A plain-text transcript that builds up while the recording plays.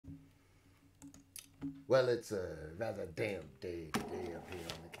Well, it's a rather damp day today up here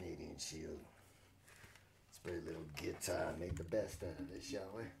on the Canadian Shield. Let's play a little guitar, make the best out of this, shall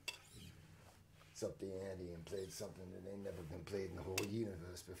we? It's up the ante and played something that ain't never been played in the whole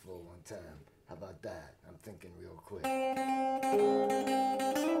universe before one time. How about that? I'm thinking real quick.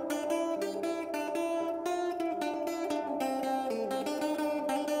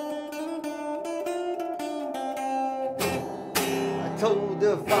 I told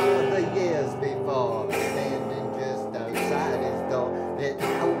the father years before, standing just outside his door, that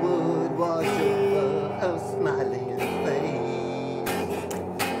I would watch over her smiling face.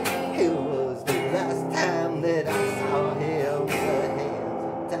 It was the last time that I saw him. Her hands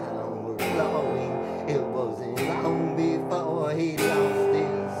of time were flowing. It wasn't long before he lost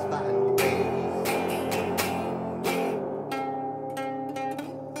his final race.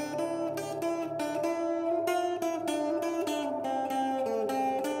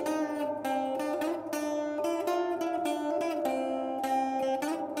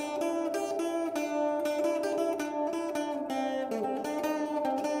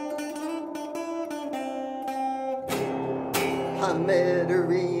 I met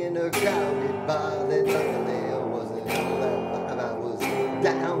her in a crowded bar that luckily wasn't all that far. I was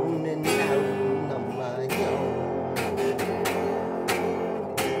down and out on my own.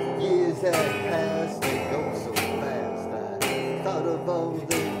 Years had passed and go so fast. I thought of all the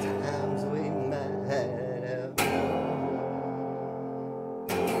times we might have known.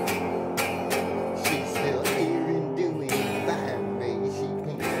 She's still here and doing fine, Ray. She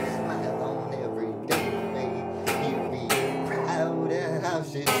paints a smile on every day. You'd be proud of how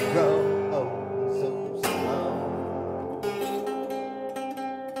she's grown, oh, so slow.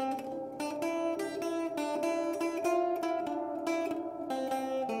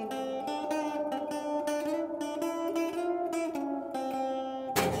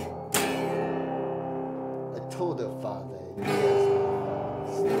 I told her father, yes,